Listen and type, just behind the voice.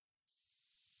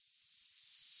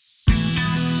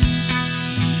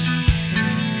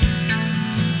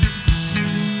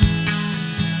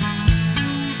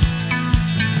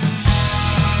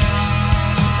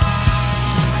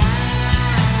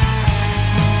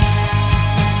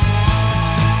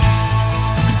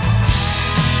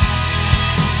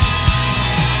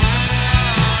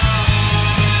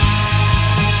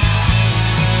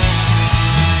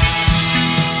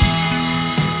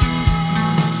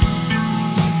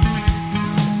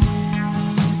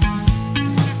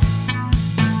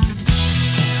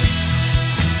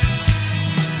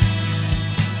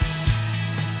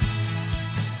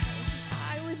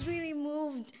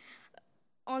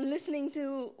listening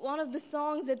to one of the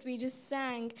songs that we just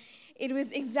sang, it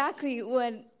was exactly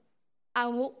what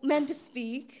I meant to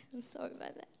speak. I'm sorry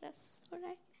about that. That's all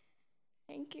right.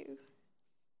 Thank you.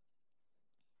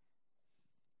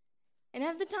 And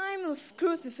at the time of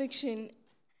crucifixion,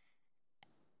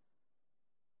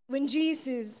 when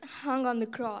Jesus hung on the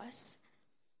cross,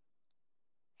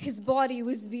 his body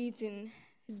was beaten,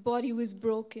 his body was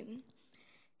broken,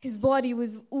 his body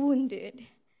was wounded.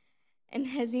 And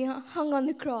as he hung on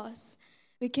the cross,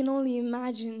 we can only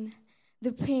imagine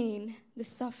the pain, the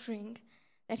suffering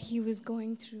that he was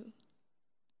going through.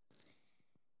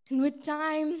 And with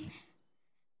time,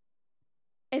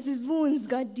 as his wounds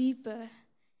got deeper,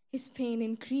 his pain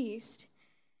increased.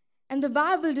 And the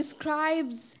Bible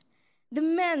describes the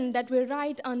men that were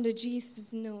right under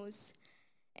Jesus' nose.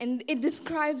 And it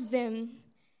describes them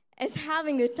as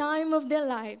having the time of their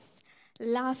lives,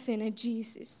 laughing at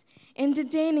Jesus,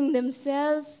 entertaining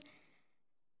themselves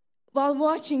while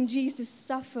watching Jesus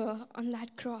suffer on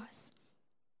that cross.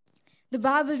 The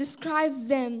Bible describes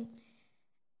them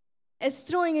as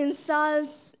throwing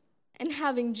insults and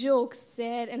having jokes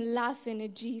said and laughing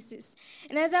at Jesus.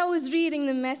 And as I was reading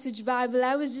the Message Bible,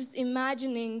 I was just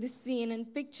imagining the scene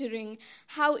and picturing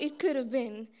how it could have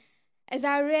been. As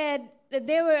I read that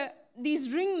there were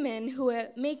these ringmen who were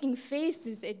making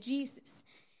faces at Jesus.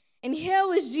 And here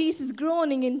was Jesus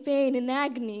groaning in pain and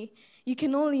agony. You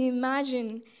can only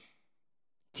imagine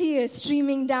tears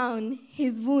streaming down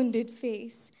his wounded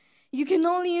face. You can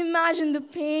only imagine the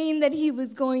pain that he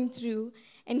was going through.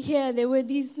 And here there were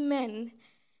these men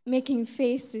making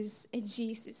faces at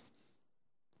Jesus.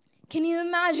 Can you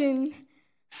imagine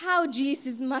how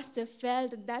Jesus must have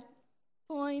felt at that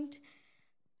point?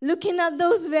 Looking at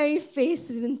those very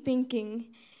faces and thinking,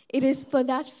 it is for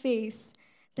that face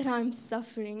that I'm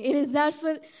suffering. It is that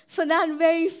for that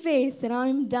very face that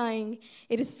I'm dying.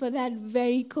 It is for that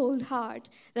very cold heart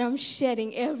that I'm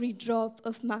shedding every drop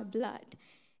of my blood.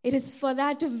 It is for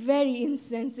that very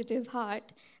insensitive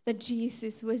heart that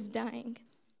Jesus was dying.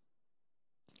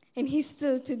 And he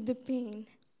still took the pain,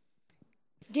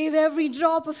 gave every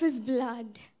drop of his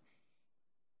blood,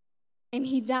 and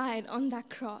he died on that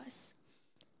cross.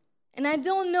 And I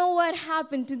don't know what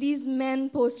happened to these men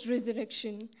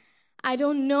post-resurrection. I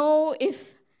don't know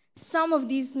if some of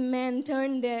these men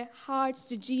turned their hearts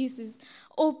to Jesus,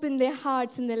 opened their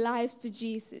hearts and their lives to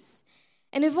Jesus.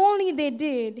 And if only they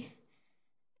did,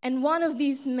 and one of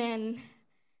these men,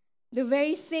 the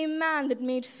very same man that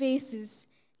made faces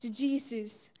to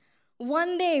Jesus,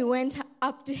 one day went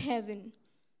up to heaven,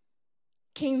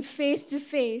 came face to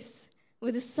face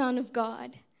with the Son of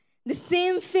God. The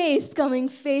same face coming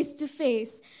face to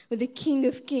face with the King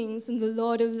of Kings and the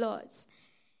Lord of Lords.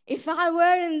 If I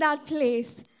were in that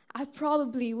place, I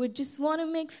probably would just want to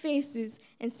make faces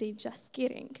and say, just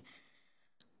kidding.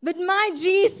 But my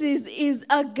Jesus is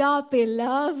agape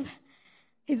love,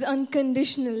 his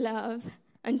unconditional love,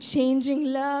 unchanging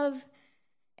love,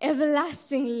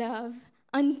 everlasting love,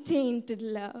 untainted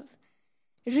love,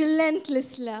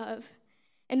 relentless love.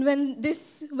 And when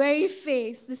this very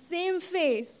face, the same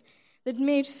face that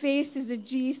made faces at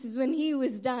Jesus when he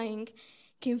was dying,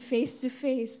 came face to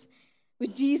face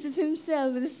with Jesus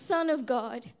himself, with the Son of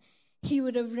God, he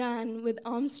would have ran with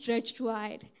arms stretched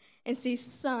wide and say,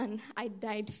 Son, I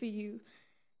died for you.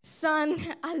 Son,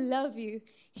 I love you.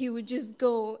 He would just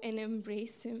go and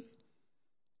embrace him.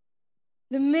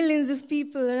 The millions of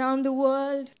people around the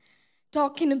world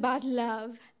talking about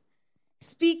love,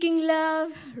 speaking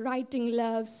love, writing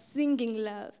love, singing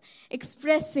love,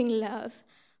 expressing love.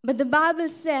 But the Bible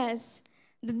says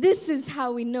that this is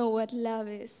how we know what love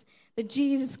is, that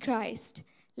Jesus Christ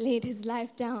laid his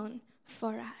life down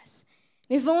for us.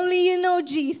 If only you know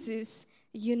Jesus,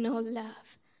 you know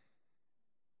love.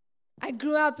 I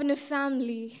grew up in a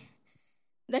family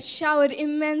that showered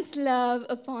immense love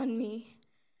upon me.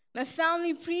 My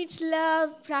family preached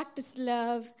love, practiced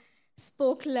love,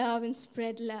 spoke love, and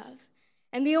spread love.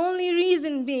 And the only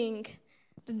reason being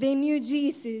that they knew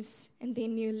Jesus and they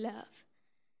knew love.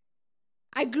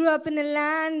 I grew up in a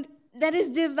land that is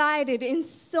divided in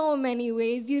so many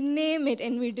ways. You name it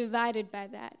and we're divided by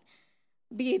that.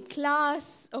 Be it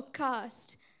class or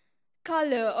caste,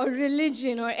 color or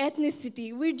religion or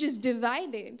ethnicity, we're just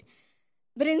divided.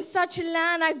 But in such a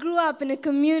land, I grew up in a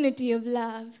community of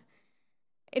love.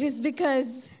 It is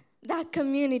because that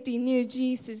community knew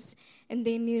Jesus and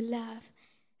they knew love.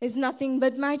 It's nothing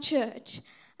but my church.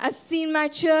 I've seen my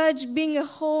church being a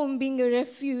home, being a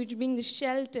refuge, being the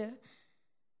shelter,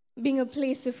 being a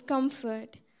place of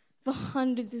comfort for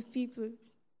hundreds of people.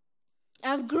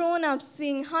 I've grown up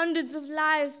seeing hundreds of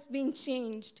lives being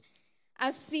changed.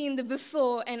 I've seen the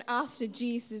before and after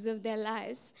Jesus of their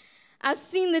lives. I've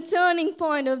seen the turning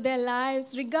point of their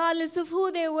lives, regardless of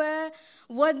who they were,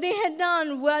 what they had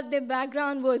done, what their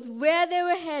background was, where they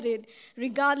were headed,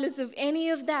 regardless of any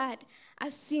of that.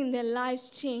 I've seen their lives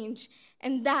change.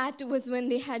 And that was when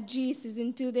they had Jesus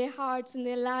into their hearts and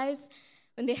their lives,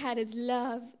 when they had his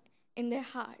love in their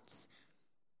hearts.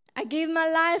 I gave my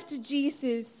life to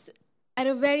Jesus at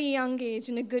a very young age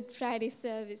in a Good Friday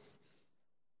service.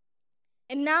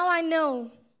 And now I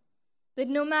know that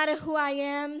no matter who I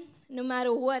am, no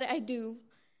matter what I do,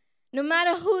 no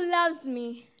matter who loves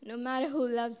me, no matter who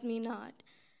loves me not,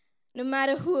 no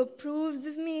matter who approves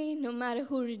of me, no matter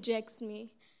who rejects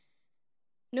me,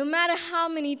 no matter how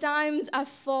many times I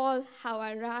fall, how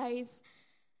I rise,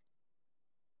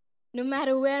 no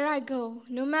matter where I go,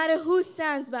 no matter who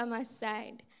stands by my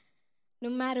side, no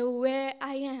matter where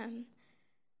I am,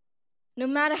 no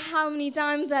matter how many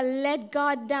times I let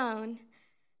God down,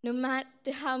 no matter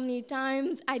how many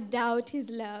times I doubt his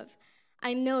love,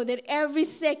 I know that every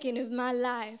second of my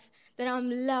life that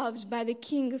I'm loved by the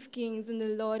King of Kings and the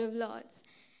Lord of Lords.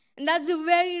 And that's the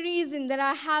very reason that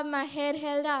I have my head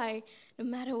held high no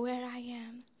matter where I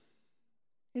am.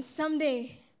 And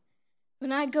someday,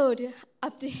 when I go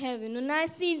up to heaven, when I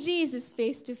see Jesus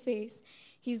face to face,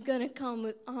 he's going to come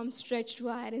with arms stretched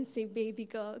wide and say, baby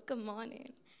girl, come on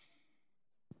in.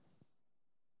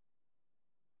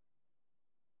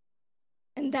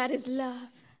 And that is love.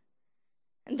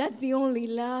 And that's the only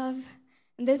love.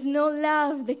 And there's no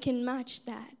love that can match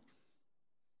that.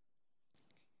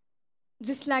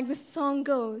 Just like the song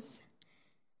goes,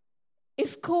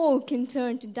 if coal can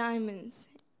turn to diamonds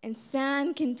and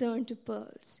sand can turn to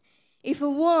pearls, if a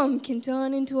worm can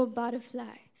turn into a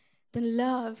butterfly, then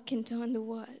love can turn the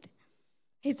world.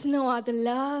 It's no other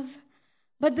love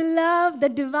but the love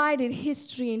that divided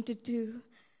history into two,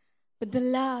 but the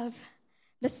love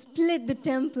that split the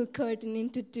temple curtain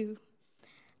into two,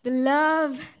 the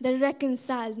love that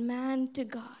reconciled man to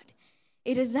God.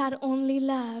 It is that only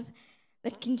love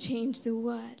that can change the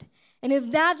world. And if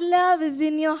that love is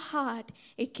in your heart,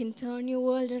 it can turn your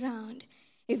world around.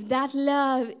 If that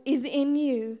love is in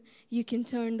you, you can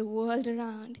turn the world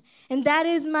around. And that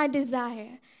is my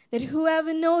desire, that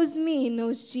whoever knows me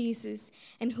knows Jesus,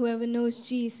 and whoever knows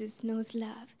Jesus knows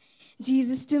love.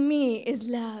 Jesus to me is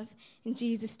love, and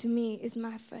Jesus to me is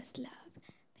my first love.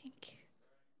 Thank you.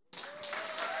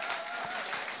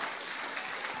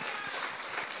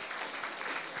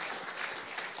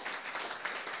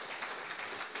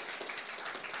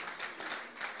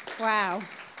 Wow.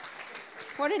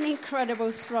 What an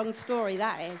incredible, strong story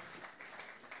that is.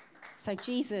 So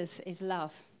Jesus is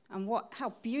love. And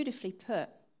how beautifully put.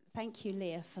 Thank you,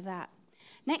 Leah, for that.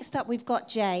 Next up, we've got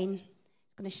Jane.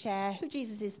 She's going to share who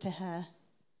Jesus is to her.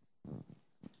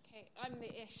 Okay, I'm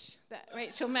the ish that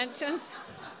Rachel mentioned.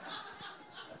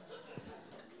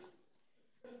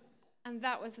 And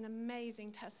that was an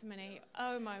amazing testimony.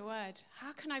 Oh, my word.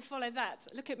 How can I follow that?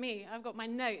 Look at me. I've got my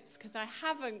notes because I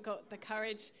haven't got the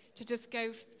courage to just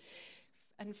go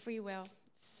and free will.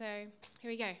 So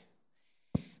here we go.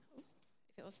 If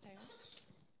it will stay on.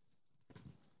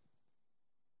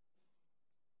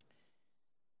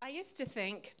 I used to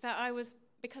think that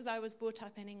because I was brought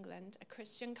up in England, a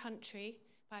Christian country,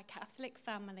 by a Catholic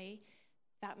family,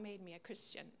 that made me a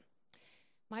Christian.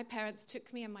 My parents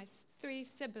took me and my 3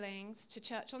 siblings to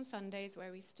church on Sundays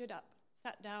where we stood up,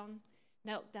 sat down,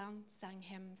 knelt down, sang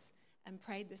hymns, and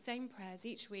prayed the same prayers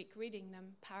each week, reading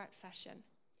them parrot fashion.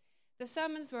 The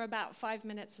sermons were about 5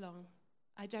 minutes long.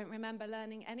 I don't remember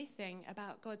learning anything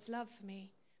about God's love for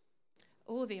me,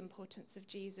 or the importance of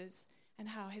Jesus, and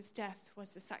how his death was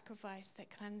the sacrifice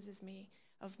that cleanses me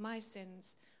of my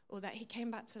sins, or that he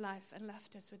came back to life and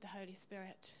left us with the Holy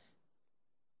Spirit.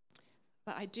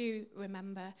 But I do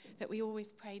remember that we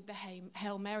always prayed the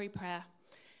Hail Mary prayer.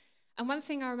 And one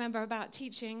thing I remember about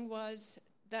teaching was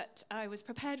that I was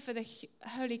prepared for the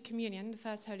Holy Communion, the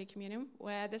first Holy Communion,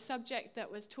 where the subject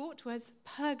that was taught was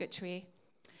purgatory.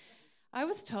 I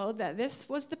was told that this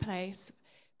was the place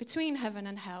between heaven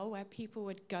and hell where people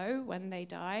would go when they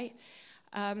die,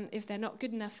 if they're not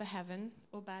good enough for heaven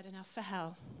or bad enough for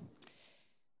hell.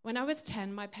 When I was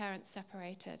 10, my parents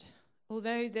separated.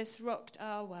 Although this rocked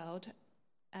our world,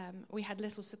 we had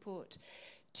little support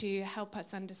to help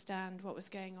us understand what was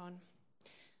going on.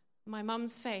 My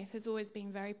mum's faith has always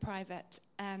been very private,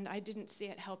 and I didn't see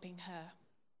it helping her.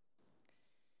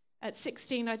 At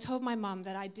 16, I told my mum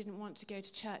that I didn't want to go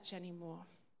to church anymore.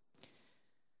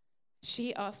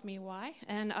 She asked me why,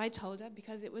 and I told her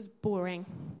because it was boring.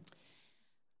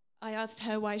 I asked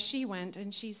her why she went,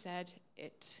 and she said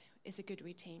it is a good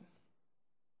routine.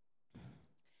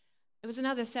 It was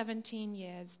another 17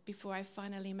 years before I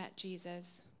finally met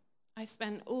Jesus. I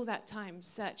spent all that time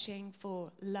searching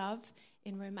for love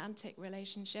in romantic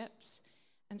relationships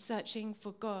and searching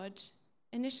for God,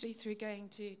 initially through going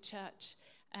to church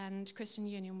and Christian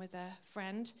Union with a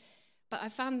friend. But I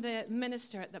found the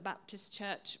minister at the Baptist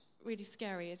church really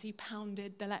scary as he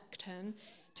pounded the lectern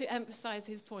to emphasize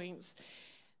his points.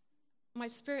 My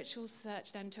spiritual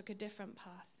search then took a different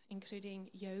path, including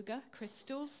yoga,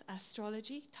 crystals,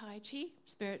 astrology, Tai Chi,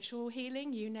 spiritual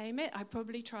healing, you name it. I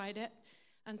probably tried it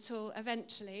until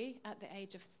eventually, at the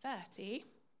age of 30,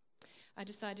 I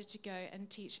decided to go and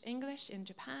teach English in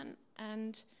Japan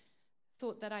and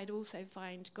thought that I'd also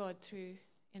find God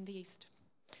in the East.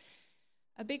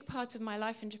 A big part of my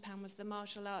life in Japan was the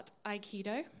martial art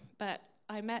Aikido, but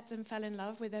I met and fell in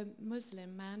love with a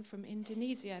Muslim man from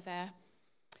Indonesia there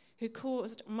who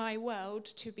caused my world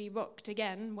to be rocked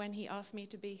again when he asked me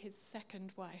to be his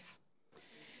second wife.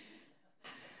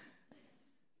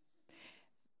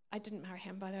 I didn't marry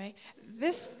him, by the way.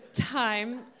 This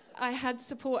time, I had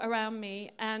support around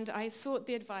me, and I sought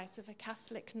the advice of a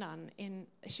Catholic nun.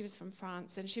 She was from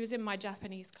France, and she was in my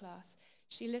Japanese class.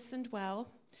 She listened well.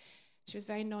 She was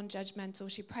very non-judgmental.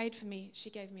 She prayed for me.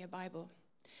 She gave me a Bible.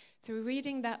 Through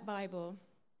reading that Bible,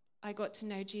 I got to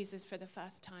know Jesus for the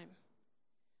first time.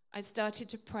 I started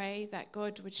to pray that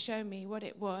God would show me what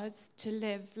it was to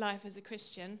live life as a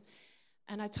Christian,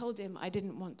 and I told him I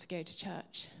didn't want to go to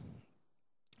church.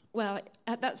 Well,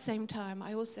 at that same time,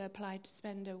 I also applied to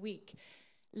spend a week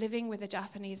living with a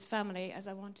Japanese family as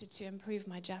I wanted to improve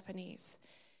my Japanese.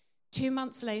 2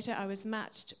 months later, I was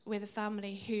matched with a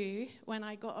family who, when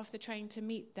I got off the train to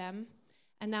meet them,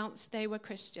 announced they were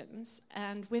Christians,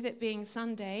 and with it being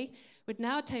Sunday, would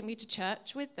now take me to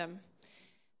church with them.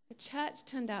 The church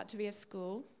turned out to be a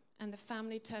school, and the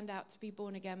family turned out to be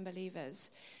born-again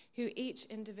believers, who each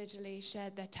individually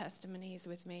shared their testimonies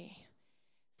with me.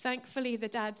 Thankfully, the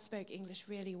dad spoke English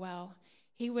really well.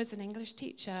 He was an English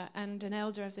teacher and an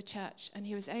elder of the church, and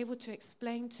he was able to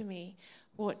explain to me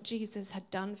what Jesus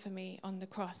had done for me on the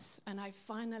cross, and I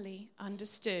finally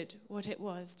understood what it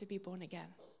was to be born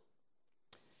again.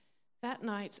 That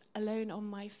night, alone on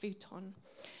my futon,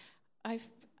 I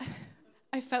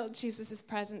felt Jesus'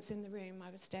 presence in the room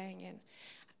I was staying in.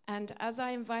 And as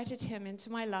I invited him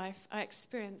into my life, I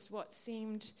experienced what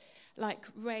seemed like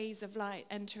rays of light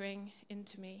entering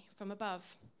into me from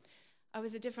above. I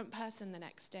was a different person the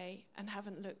next day and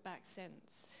haven't looked back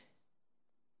since.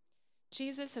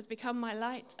 Jesus has become my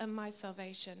light and my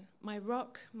salvation, my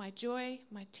rock, my joy,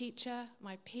 my teacher,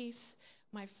 my peace,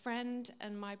 my friend,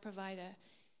 and my provider.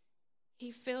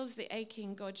 He fills the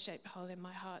aching God-shaped hole in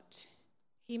my heart.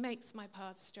 He makes my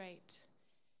path straight.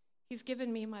 He's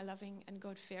given me my loving and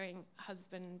God-fearing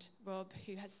husband, Rob,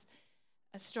 who has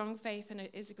a strong faith and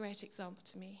is a great example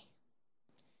to me.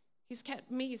 He's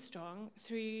kept me strong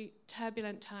through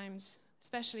turbulent times,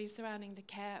 especially surrounding the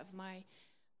care of my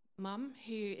mum,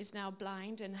 who is now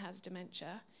blind and has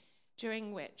dementia,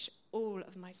 during which all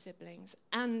of my siblings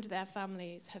and their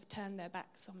families have turned their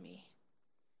backs on me.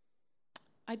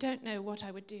 I don't know what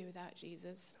I would do without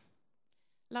Jesus.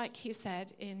 Like he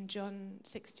said in John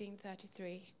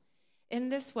 16:33, "In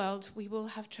this world we will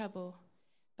have trouble,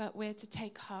 but we're to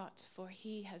take heart, for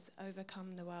he has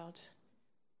overcome the world."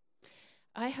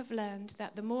 I have learned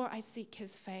that the more I seek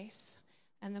his face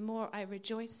and the more I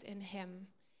rejoice in him,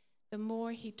 the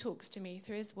more he talks to me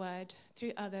through his word,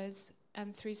 through others,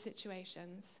 and through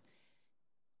situations.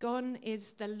 Gone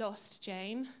is the lost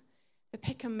Jane, the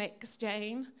pick-and-mix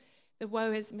Jane, the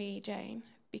woe is me Jane.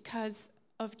 Because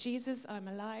of Jesus, I'm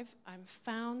alive, I'm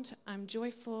found, I'm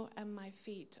joyful, and my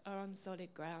feet are on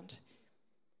solid ground.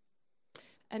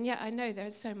 And yet I know there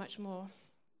is so much more.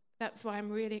 That's why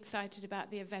I'm really excited about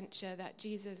the adventure that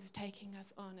Jesus is taking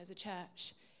us on as a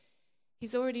church.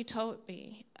 He's already told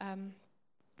me,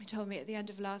 he told me at the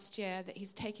end of last year that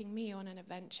he's taking me on an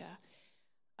adventure.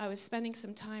 I was spending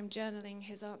some time journaling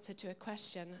his answer to a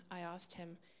question I asked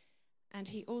him, and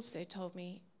he also told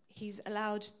me he's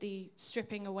allowed the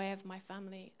stripping away of my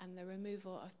family and the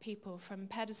removal of people from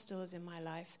pedestals in my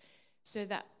life so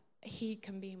that he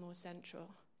can be more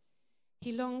central.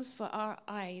 He longs for our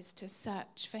eyes to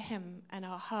search for him and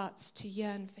our hearts to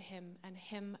yearn for him and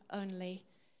him only.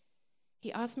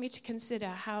 He asked me to consider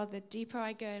how the deeper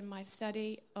I go in my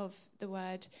study of the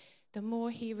word, the more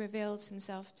he reveals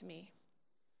himself to me.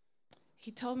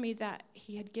 He told me that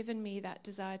he had given me that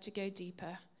desire to go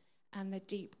deeper, and the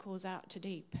deep calls out to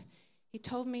deep. He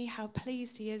told me how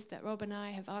pleased he is that Rob and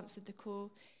I have answered the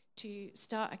call to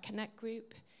start a connect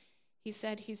group. He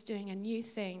said he's doing a new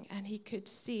thing, and he could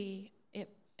see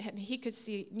it, and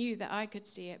knew that I could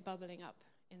see it bubbling up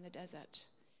in the desert.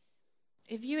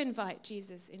 If you invite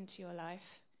Jesus into your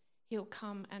life, he'll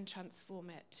come and transform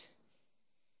it.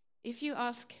 If you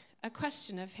ask a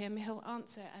question of him, he'll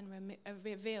answer and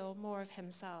reveal more of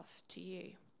himself to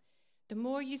you. The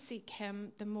more you seek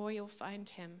him, the more you'll find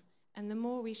him. And the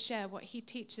more we share what he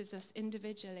teaches us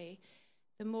individually,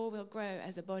 the more we'll grow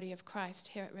as a body of Christ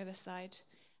here at Riverside,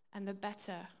 and the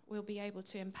better we'll be able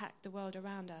to impact the world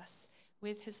around us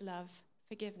with his love,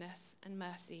 forgiveness, and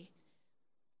mercy.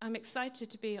 I'm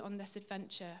excited to be on this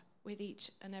adventure with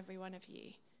each and every one of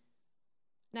you.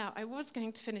 Now, I was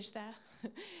going to finish there,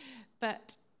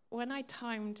 but when I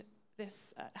timed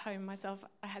this at home myself,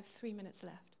 I had 3 minutes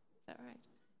left. Is that right?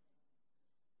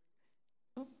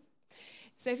 Oh.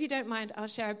 So if you don't mind, I'll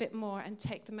share a bit more and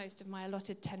take the most of my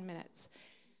allotted 10 minutes.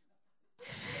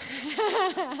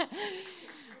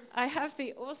 I have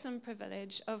the awesome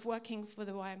privilege of working for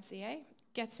the YMCA,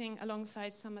 getting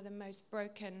alongside some of the most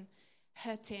broken,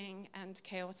 hurting, and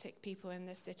chaotic people in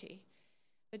this city.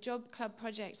 The Job Club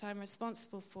project I'm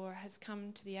responsible for has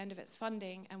come to the end of its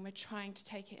funding, and we're trying to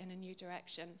take it in a new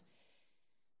direction.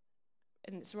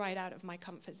 And it's right out of my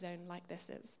comfort zone, like this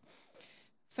is.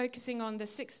 Focusing on the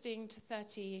 16 to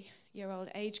 30-year-old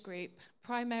age group,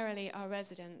 primarily our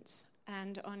residents,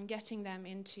 and on getting them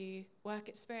into work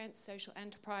experience, social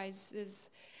enterprises,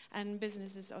 and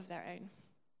businesses of their own.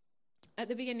 At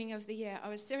the beginning of the year, I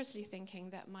was seriously thinking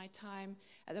that my time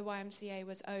at the YMCA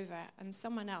was over and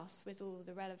someone else with all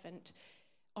the relevant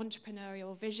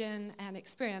entrepreneurial vision and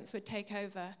experience would take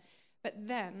over. But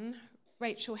then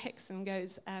Rachel Hickson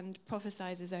goes and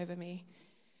prophesies over me.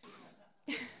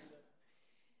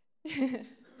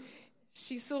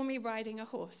 She saw me riding a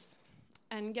horse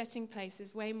and getting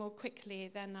places way more quickly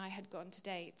than I had gone to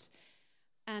date.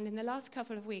 And in the last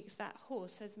couple of weeks, that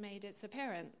horse has made its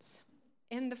appearance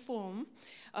in the form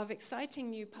of exciting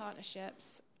new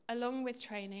partnerships, along with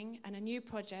training and a new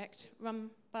project run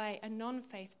by a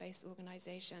non-faith-based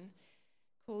organization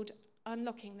called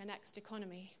Unlocking the Next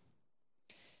Economy.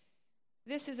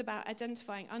 This is about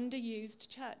identifying underused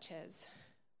churches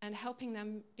and helping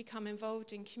them become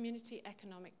involved in community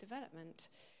economic development.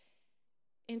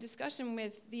 In discussion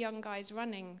with the young guys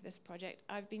running this project,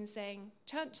 I've been saying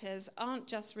churches aren't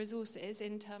just resources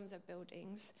in terms of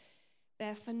buildings.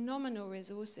 They're phenomenal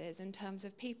resources in terms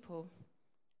of people.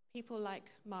 People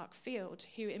like Mark Field,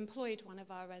 who employed one of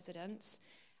our residents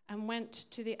and went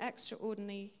to the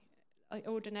extraordinary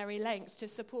lengths to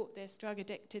support this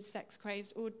drug-addicted,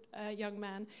 sex-crazed young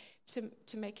man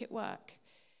to make it work.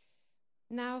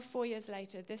 Now, 4 years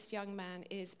later, this young man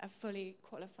is a fully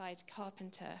qualified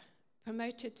carpenter,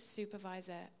 promoted to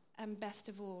supervisor, and best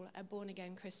of all, a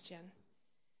born-again Christian.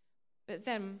 But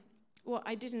then, what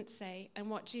I didn't say, and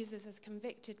what Jesus has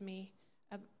convicted me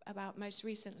about most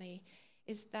recently,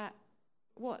 is that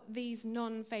what these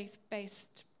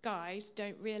non-faith-based guys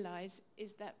don't realize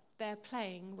is that they're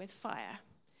playing with fire.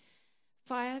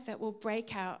 Fire that will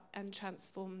break out and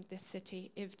transform this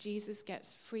city if Jesus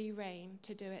gets free reign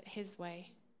to do it his way.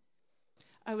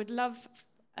 I would love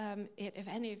it if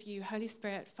any of you Holy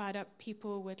Spirit fired up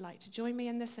people would like to join me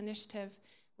in this initiative.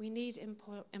 We need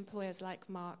employers like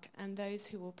Mark and those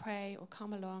who will pray or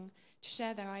come along to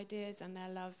share their ideas and their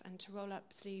love and to roll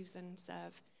up sleeves and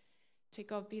serve. To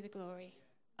God be the glory.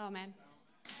 Amen.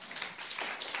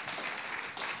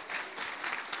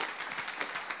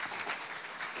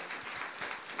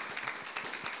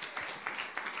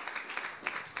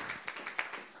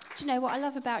 Do you know what I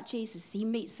love about Jesus? He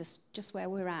meets us just where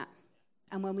we're at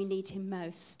and when we need him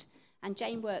most. And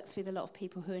Jane works with a lot of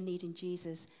people who are needing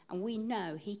Jesus, and we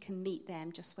know he can meet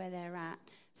them just where they're at.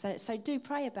 So do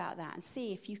pray about that and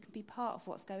see if you can be part of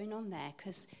what's going on there,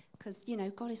 because you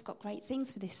know, God has got great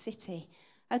things for this city.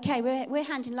 Okay, we're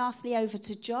handing lastly over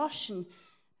to Josh,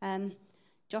 and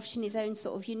Josh, in his own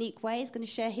sort of unique way, is going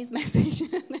to share his message.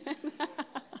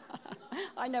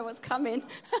 I know what's coming.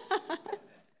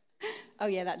 Oh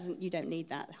yeah, you don't need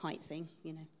that height thing,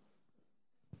 you know.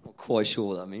 Not quite sure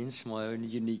what that means, my own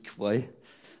unique way.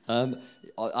 I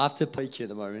have to break you at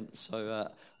the moment. So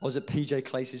I was at PJ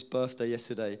Clace's birthday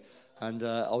yesterday, and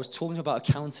I was talking about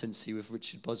accountancy with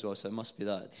Richard Buswell, so it must be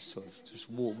that. Just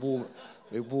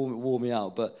wore me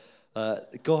out. But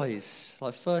the guys,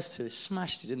 like first two,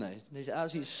 smashed it, didn't they? They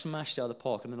absolutely smashed it out of the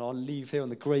park, and then I'll leave here on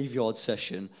the graveyard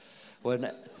session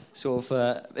when sort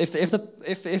of if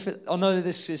I know that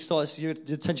this starts, your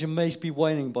attention may be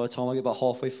waning by the time I get about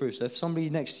halfway through. So if somebody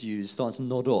next to you is starting to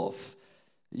nod off,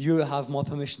 you have my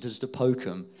permission to just to poke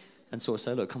them and sort of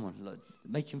say, look, come on, look,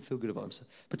 make him feel good about himself.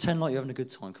 Pretend like you're having a good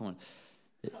time. Come on.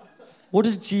 What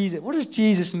does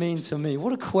Jesus mean to me?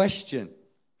 What a question.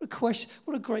 What a question.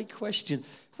 What a great question.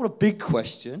 What a big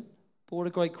question. But what a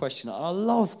great question. I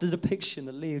love the depiction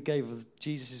that Leah gave of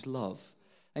Jesus' love.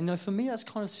 And, you know, for me, that's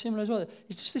kind of similar as well.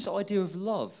 It's just this idea of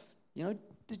love. You know,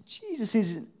 Jesus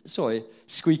is, sorry,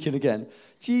 squeaking again.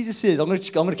 Jesus is, I'm going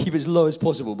to keep it as low as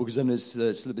possible because then it's a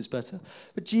little bit better.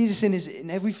 But Jesus in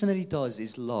everything that he does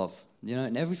is love. You know,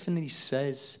 in everything that he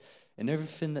says, in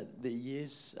everything that he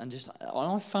is. And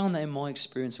I found that in my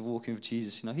experience of walking with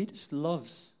Jesus, you know, he just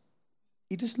loves.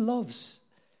 He just loves.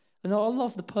 And I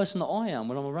love the person that I am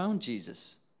when I'm around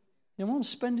Jesus. You know, when I'm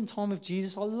spending time with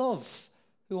Jesus, I love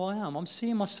who I am. I'm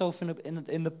seeing myself in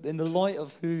the light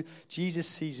of who Jesus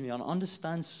sees me and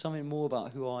understands something more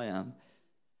about who I am.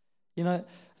 You know,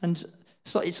 and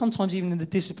so it's sometimes even in the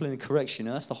discipline and correction, you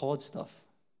know, that's the hard stuff,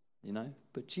 you know.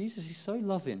 But Jesus is so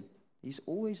loving. He's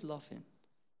always loving.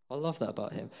 I love that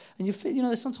about him. And you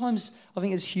know, sometimes I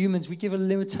think as humans we give a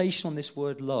limitation on this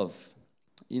word love.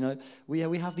 You know, we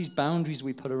have these boundaries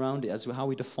we put around it as to how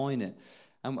we define it.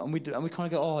 And we kind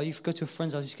of go, oh, you go to a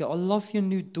friend's house, you go, I love your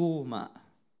new doormat.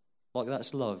 Like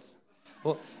that's love.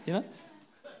 Or, you know,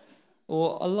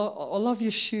 or I love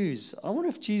your shoes. I wonder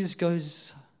if Jesus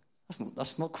goes,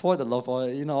 that's not quite the love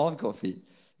I've got for you.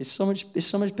 It's so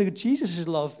much bigger. Jesus'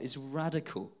 love is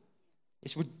radical.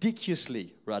 It's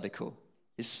ridiculously radical.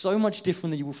 It's so much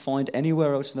different than you will find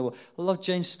anywhere else in the world. I love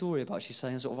Jane's story about she's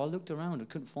saying, I looked around and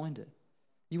couldn't find it.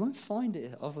 You won't find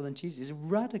it other than Jesus. It's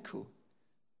radical.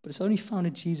 But it's only found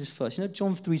in Jesus first. You know,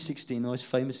 John 3:16, the most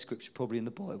famous scripture probably in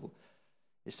the Bible.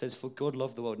 It says, for God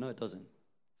loved the world. No, it doesn't.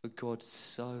 For God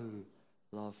so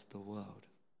loved the world.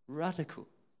 Radical.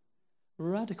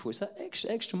 Radical. It's that extra.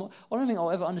 I don't think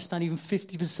I'll ever understand even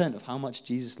 50% of how much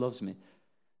Jesus loves me.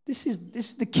 This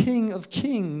is the King of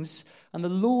kings and the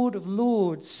Lord of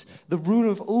lords, the ruler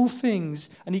of all things.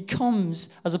 And he comes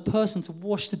as a person to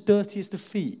wash the dirtiest of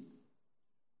feet.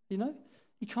 You know?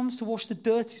 He comes to wash the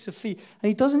dirtiest of feet. And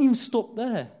he doesn't even stop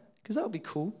there, because that would be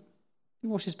cool. He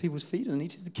washes people's feet, doesn't he?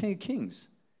 He's the King of kings.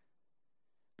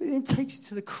 But he then takes it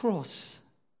to the cross.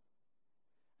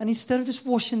 And instead of just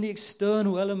washing the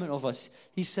external element of us,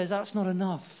 he says, that's not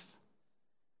enough.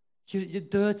 You're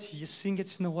dirty. Your sin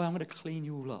gets in the way. I'm going to clean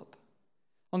you all up.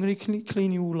 I'm going to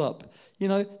clean you all up. You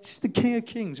know, this is the King of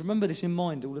kings. Remember this in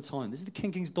mind all the time. This is the King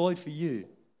of kings died for you.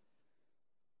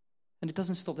 And it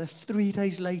doesn't stop there. 3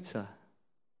 days later,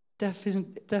 death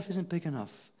isn't big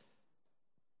enough.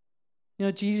 You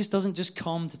know, Jesus doesn't just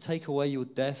come to take away your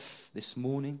death this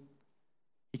morning.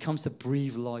 He comes to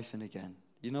breathe life in again.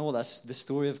 You know what that's the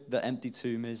story of the empty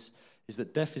tomb is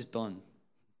that death is done,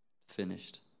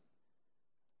 finished.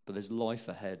 But there's life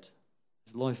ahead.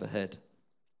 There's life ahead.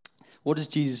 What does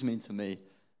Jesus mean to me?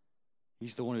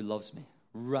 He's the one who loves me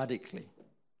radically,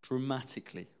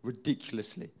 dramatically,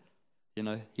 ridiculously. You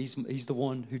know, he's the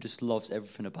one who just loves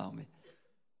everything about me.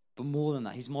 But more than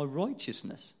that, he's my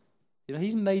righteousness. You know,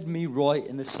 he's made me right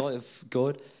in the sight of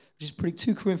God, which is pretty.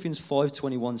 2 Corinthians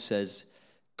 5:21 says,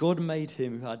 God made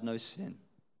him who had no sin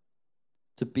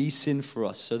to be sin for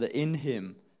us, so that in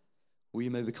him we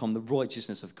may become the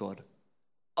righteousness of God.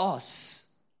 Us,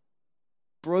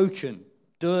 broken,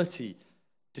 dirty,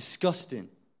 disgusting.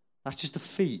 That's just the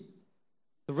feet.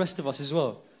 The rest of us as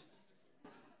well.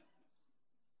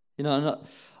 You know,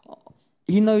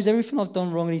 he knows everything I've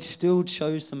done wrong, and he still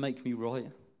chose to make me right.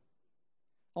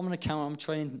 I'm an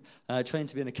accountant. I'm trained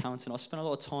to be an accountant. I spend a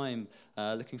lot of time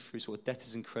looking through sort of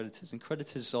debtors and creditors. And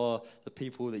creditors are the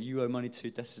people that you owe money to.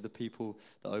 Debtors are the people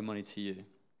that owe money to you.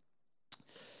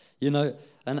 You know,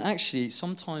 and actually,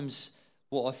 sometimes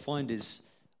what I find is,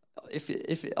 if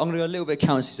I'm going to go a little bit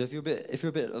accountancy. So if you're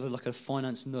a bit of like a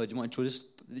finance nerd, you might enjoy this.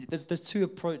 There's two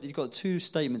approach. You've got two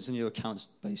statements in your accounts,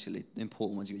 basically the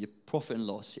important ones. You've got your profit and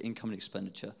loss, your income and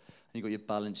expenditure, and you've got your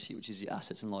balance sheet, which is your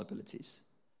assets and liabilities.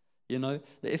 You know,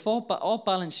 if our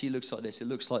balance sheet looks like this, it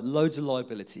looks like loads of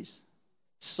liabilities.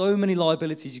 So many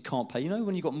liabilities you can't pay. You know,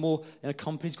 when you've got more, in a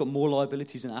company's got more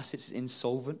liabilities than assets, it's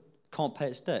insolvent, can't pay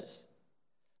its debts.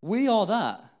 We are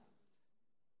that.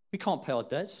 We can't pay our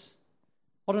debts.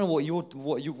 I don't know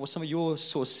what some of your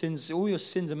sort of sins, all your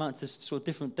sins amount to sort of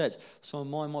different debts. Some of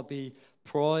mine might be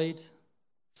pride,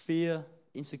 fear,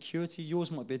 insecurity.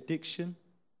 Yours might be addiction.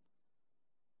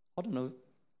 I don't know,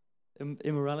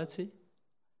 immorality.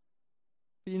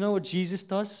 But you know what Jesus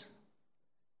does?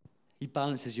 He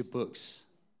balances your books.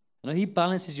 You know, he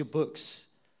balances your books,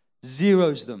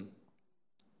 zeros them.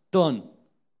 Done.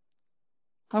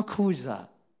 How cool is that?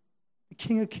 The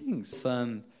King of Kings.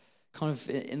 Kind of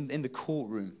in the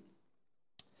courtroom.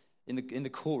 In the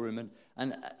courtroom,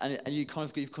 and you've kind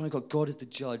of got God as the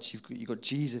judge. You've got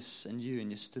Jesus and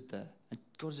you're stood there, and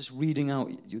God's just reading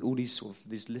out all these sort of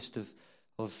this list of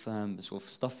sort of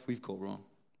stuff we've got wrong.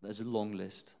 There's a long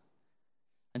list.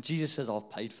 And Jesus says, I've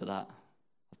paid for that.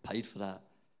 I've paid for that.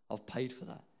 I've paid for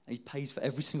that. And he pays for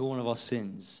every single one of our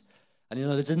sins. And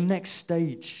there's a next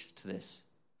stage to this.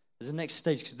 There's a next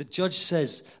stage, because the judge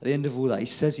says at the end of all that,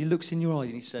 he looks in your eyes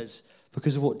and he says,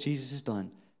 because of what Jesus has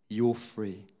done, you're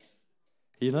free.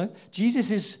 Jesus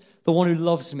is the one who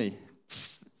loves me.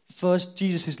 First,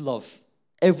 Jesus is love.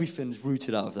 Everything's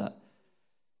rooted out of that.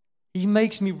 He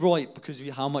makes me right because of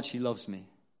how much he loves me.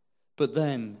 But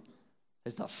then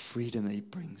there's that freedom that he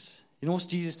brings. You know what's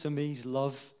Jesus to me? He's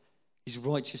love, he's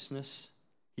righteousness,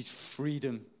 he's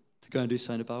freedom to go and do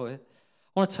something about it.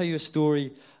 I want to tell you a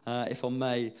story, if I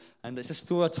may, and it's a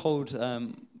story I told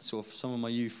sort of some of my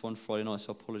youth on Friday night,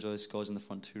 so I apologise, guys in the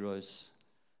front 2 rows.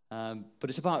 But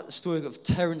it's about the story of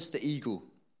Terence the eagle.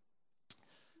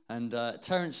 And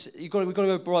Terence, we've got to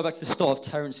go right back to the start of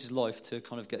Terence's life to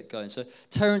kind of get going. So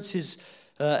Terence is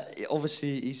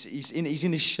obviously he's in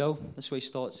his shell. That's where he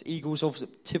starts. Eagles obviously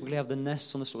typically have the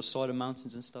nests on the sort of side of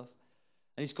mountains and stuff.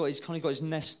 And he's kind of got his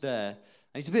nest there.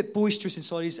 And he's a bit boisterous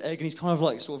inside his egg, and he's kind of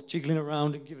like sort of jiggling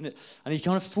around and giving it. And he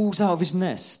kind of falls out of his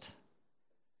nest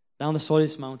down the side of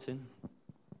this mountain.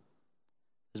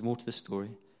 There's more to the story.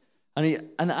 And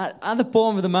at the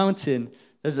bottom of the mountain,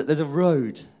 there's a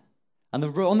road. And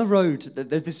on the road,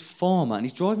 there's this farmer, and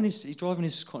he's driving his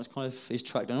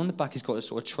tractor. And on the back, he's got a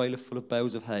sort of trailer full of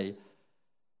bales of hay.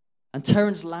 And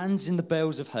Terence lands in the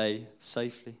bales of hay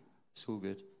safely. It's all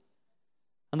good.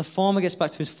 And the farmer gets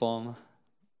back to his farm.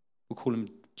 We'll call him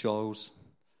Giles.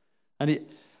 And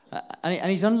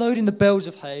he's unloading the bales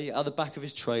of hay out the back of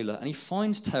his trailer, and he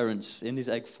finds Terence in his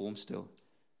egg form still.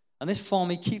 And this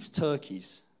farmer, he keeps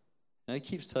turkeys. He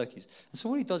keeps turkeys. And so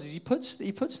what he does is he puts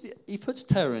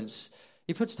Terence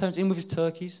in with his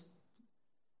turkeys.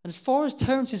 And as far as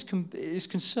Terence is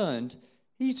concerned,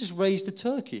 he's just raised a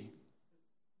turkey.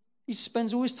 He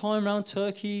spends all his time around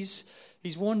turkeys.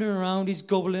 He's wandering around. He's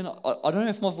gobbling. I don't know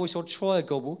if my voice will try a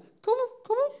gobble. Gobble,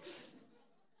 gobble.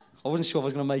 I wasn't sure if I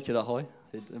was going to make it that high.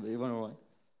 It went all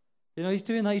right. He's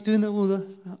doing that. He's doing all the...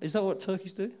 Is that what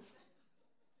turkeys do?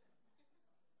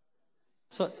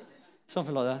 So,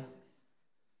 something like that.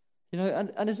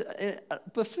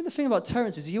 But the thing about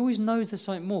Terence is he always knows there's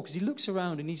something more, because he looks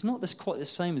around and he's not quite the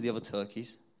same as the other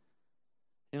turkeys.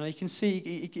 You can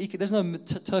see, there's no,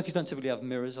 turkeys don't typically have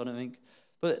mirrors, I don't think.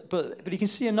 But he can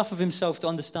see enough of himself to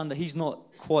understand that he's not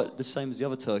quite the same as the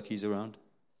other turkeys around.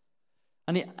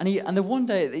 And then one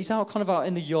day he's out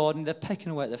in the yard, and they're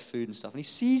pecking away at their food and stuff. And he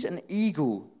sees an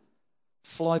eagle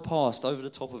fly past over the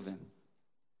top of him.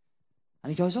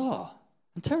 And he goes, oh.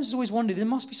 And Terence has always wondered, there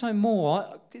must be something more.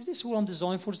 Is this all I'm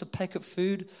designed for, just to peck at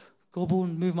food, gobble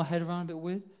and move my head around a bit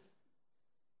weird?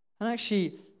 And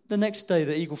actually, the next day,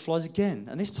 the eagle flies again.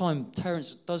 And this time,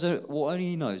 Terence does what only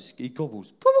he knows. He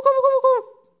gobbles. Gobble, gobble, gobble, gobble.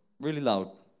 Really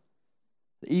loud.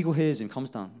 The eagle hears him, comes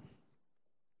down.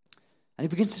 And he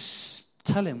begins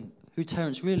to tell him who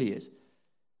Terence really is.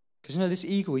 Because, this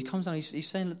eagle, he comes down, he's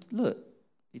saying, look,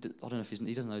 I don't know if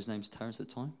he doesn't know his name's Terence at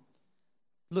the time.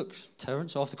 Look,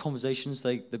 Terence, after conversations,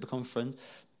 they become friends.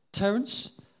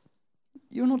 Terence,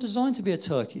 you're not designed to be a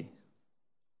turkey.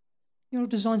 You're not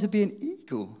designed to be an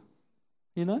eagle.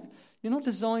 You're not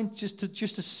designed just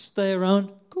to stay around.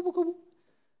 Gobble, gobble.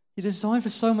 You're designed for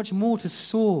so much more, to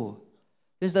soar.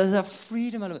 There's that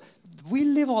freedom element. We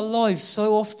live our lives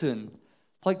so often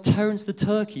like Terence the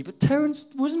turkey, but Terence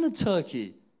wasn't a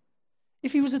turkey.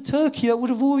 If he was a turkey, that would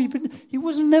have already been... He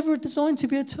wasn't never designed to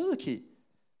be a turkey.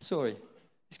 Sorry.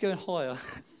 It's going higher.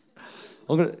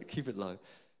 I'm going to keep it low.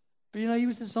 But, he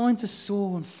was designed to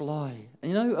soar and fly.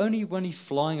 And, only when he's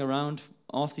flying around,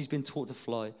 after he's been taught to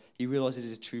fly, he realizes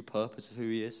his true purpose of who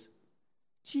he is.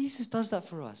 Jesus does that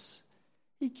for us.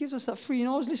 He gives us that free.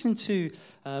 I was listening to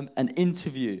an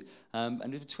interview, and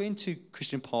it was between two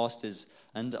Christian pastors,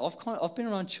 and I've been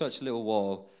around church a little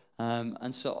while,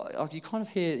 and so you kind of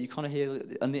hear,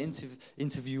 and the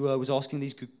interviewer was asking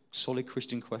these good, solid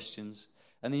Christian questions.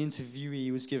 And the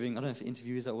interviewee was giving, I don't know if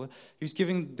interview is that word, he was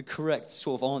giving the correct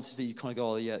sort of answers that you kind of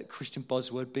go, oh yeah, Christian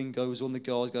buzzword, bingo, was on the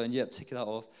go. I was going, yep, tick that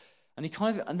off. And he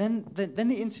and then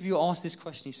the interviewer asked this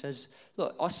question. He says,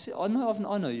 look, I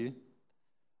know you.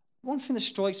 One thing that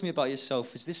strikes me about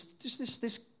yourself is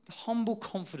this humble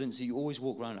confidence that you always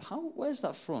walk around. Where's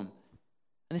that from?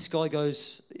 And this guy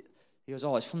goes,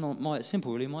 oh, it's from it's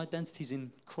simple really. My identity's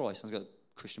in Christ. I was going,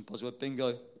 Christian buzzword,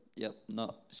 bingo. Yep,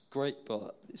 no, it's great,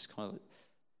 but it's kind of...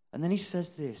 And then he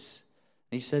says this.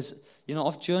 He says,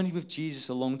 I've journeyed with Jesus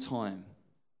a long time.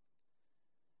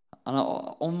 And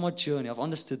on my journey, I've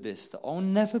understood this, that I'll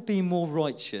never be more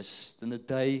righteous than the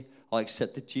day I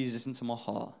accepted Jesus into my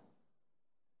heart.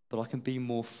 But I can be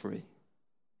more free.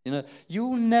 You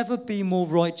will never be more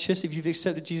righteous if you've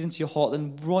accepted Jesus into your heart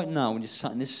than right now when you're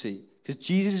sat in this seat. because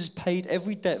Jesus has paid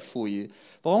every debt for you.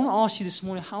 But I want to ask you this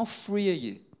morning, how free are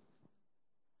you?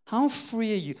 How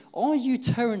free are you? Are you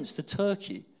Terence the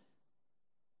turkey?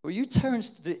 Or are you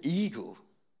Terence the eagle?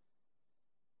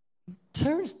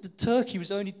 Terence the turkey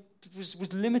was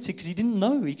limited because he didn't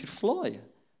know he could fly.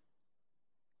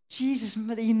 Jesus,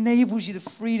 he enables you the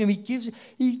freedom.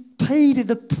 He paid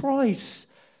the price.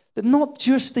 That not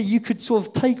just that you could sort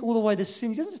of take all away the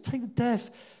sin. He doesn't just take the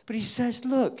death, but he says,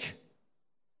 look,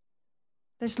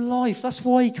 there's life. That's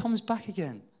why he comes back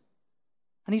again.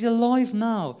 And he's alive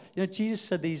now. You know, Jesus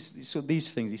said these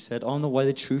things. He said, I'm the way,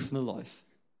 the truth, and the life.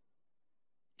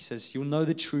 He says, you'll know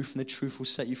the truth, and the truth will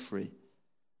set you free.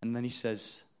 And then he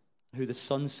says, who the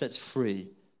Son sets free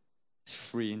is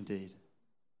free indeed.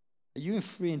 Are you in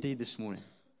free indeed this morning?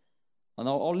 And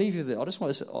I'll leave you there. I just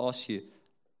want to ask you,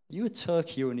 are you a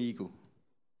turkey or an eagle?